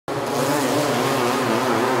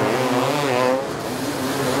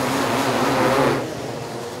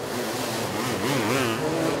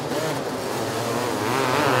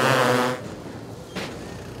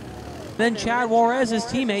than Chad Juarez, his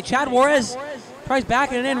teammate. Chad Juarez tries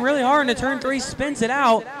backing it in really hard into turn 3, spins it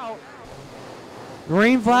out.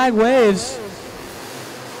 Green flag waves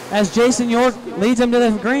as Jason York leads him to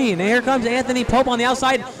the green. And here comes Anthony Pope on the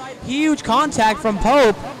outside. Huge contact from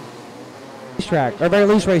Pope. Racetrack, or very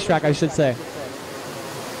least racetrack, I should say.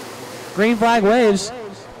 Green flag waves.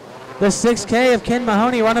 The 6K of Ken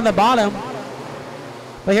Mahoney running the bottom.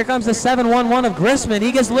 But here comes the 711 of Grissman.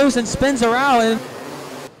 He gets loose and spins around. And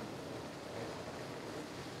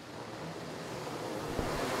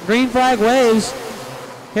green flag waves.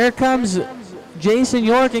 Here comes Jason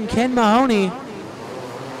York and Ken Mahoney.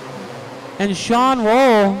 And Sean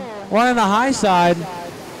Roll running the high side.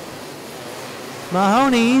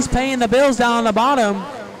 Mahoney, he's paying the bills down on the bottom.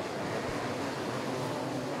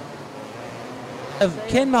 Of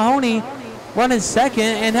Ken Mahoney running second,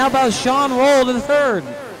 and how about Sean Roll to the third?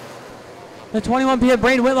 The 21P of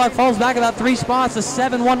Braden Whitlock falls back about 3 spots. The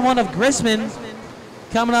 711 of Grissman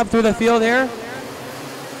coming up through the field here.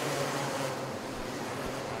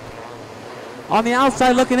 On the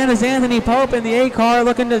outside looking in is Anthony Pope in the A car,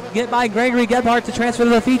 looking to get by Gregory Gebhardt to transfer to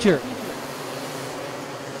the feature.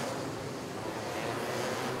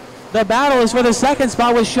 The battle is for the second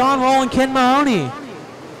spot with Sean Roll and Ken Mahoney.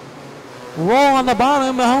 Roll on the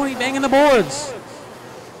bottom, Mahoney banging the boards.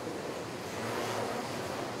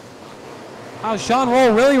 Oh, Sean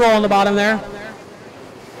Roll really rolling the bottom there.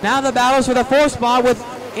 Now the battle's for the 4th spot with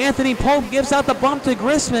Anthony Pope gives out the bump to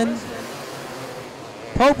Grissman.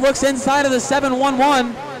 Pope looks inside of the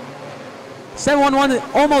 711. 711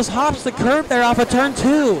 almost hops the curb there off of turn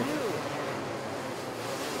 2.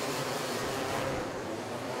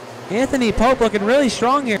 Anthony Pope looking really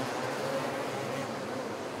strong here.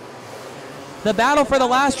 The battle for the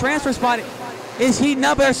last transfer spot is heating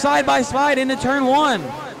up there side by side into turn 1.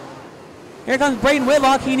 Here comes Braden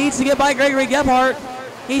Whitlock. He needs to get by Gregory Gebhardt.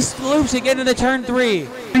 He sloops it into turn 3.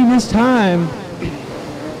 This time,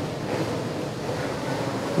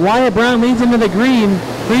 Wyatt Brown leads into the green.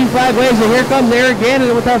 Green flag waves, and here comes Eric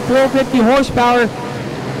Gannon with that 450 horsepower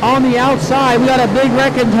on the outside. We got a big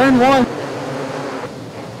wreck in turn 1.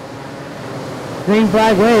 Green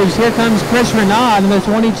flag waves. Here comes Chris Renaud in the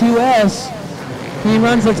 22S. He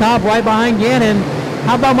runs the top right behind Gannon.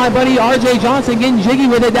 How about my buddy RJ Johnson getting jiggy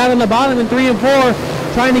with it down in the bottom in 3 and 4,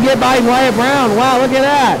 trying to get by Wyatt Brown. Wow, look at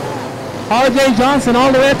that. RJ Johnson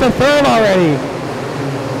all the way up to 3rd already.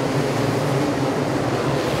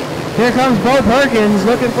 Here comes Bo Perkins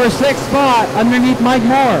looking for 6th spot underneath Mike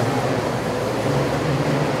Moore.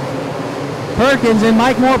 Perkins and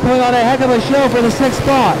Mike Moore putting on a heck of a show for the 6th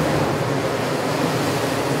spot.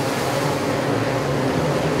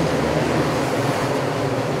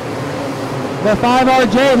 The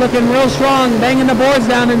 5RJ looking real strong, banging the boards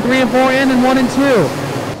down in 3 and 4 and in 1 and 2.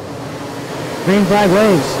 Green flag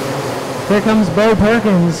waves. Here comes Bo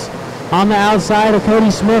Perkins on the outside of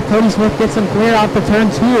Cody Smith. Cody Smith gets him clear off the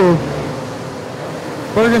turn 2.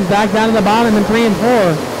 Perkins back down to the bottom in 3 and 4.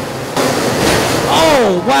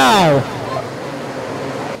 Oh, wow.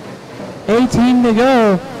 18 to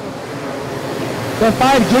go. The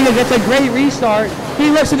 5 Giga gets a great restart. He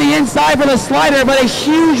looks to the inside for the slider, but a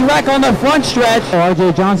huge wreck on the front stretch.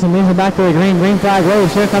 RJ Johnson leads it back to the green. Green flag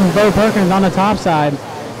waves. Here comes Bo Perkins on the top side.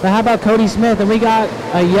 But how about Cody Smith? And we got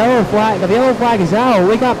a yellow flag. The yellow flag is out.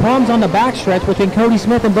 We got problems on the back stretch between Cody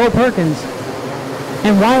Smith and Bo Perkins.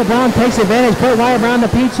 And Wyatt Brown takes advantage. Put Wyatt Brown to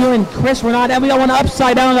P2 and Chris Renaud. And we got one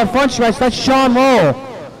upside down on the front stretch. That's Sean Roll.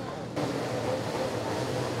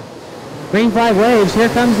 Green flag waves. Here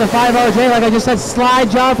comes the 5RJ. Like I just said, slide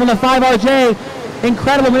job from the 5RJ.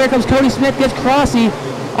 Incredible. Here comes Cody Smith, gets Crossy.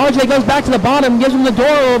 RJ goes back to the bottom, gives him the door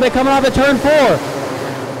a little bit, coming off the turn 4.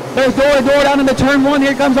 There's door to door down into turn 1.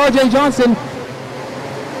 Here comes RJ Johnson.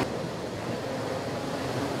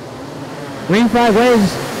 Green flag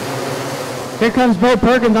waves. Here comes Bo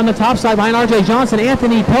Perkins on the top side behind RJ Johnson.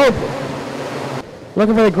 Anthony Pope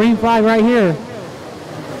looking for the green flag right here.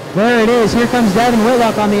 There it is. Here comes Devin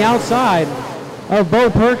Whitlock on the outside of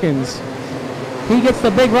Bo Perkins. He gets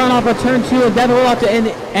the big run off of turn 2 and Devin Whitlock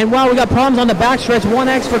and wow, we got problems on the backstretch.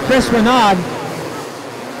 1X for Chris Renaud.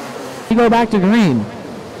 We go back to green.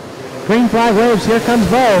 Green flag waves. Here comes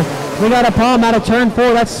Bo. We got a problem out of turn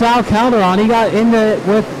 4. That's Sal Calderon. He got in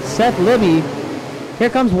with Seth Libby. Here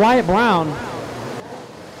comes Wyatt Brown.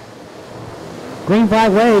 Green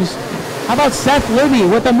flag waves. How about Seth Libby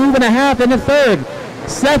with a move and a half in the 3rd?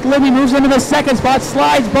 Seth Libby moves into the 2nd spot,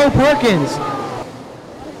 slides Bo Perkins.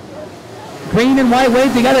 Green and white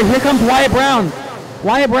wave together. Here comes Wyatt Brown.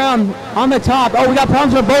 Wyatt Brown on the top. Oh, we got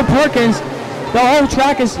problems with Bo Perkins. The whole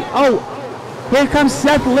track is, oh, here comes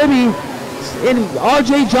Seth Libby. And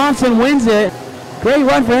RJ Johnson wins it. Great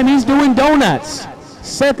run for him. He's doing donuts.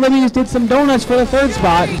 Seth Living just did some donuts for the third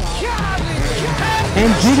spot.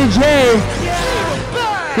 And G to J,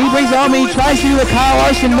 he brings it home. He tries to do the Kyle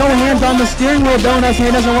Larson no hands on the steering wheel donuts, and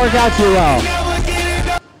it doesn't work out too well.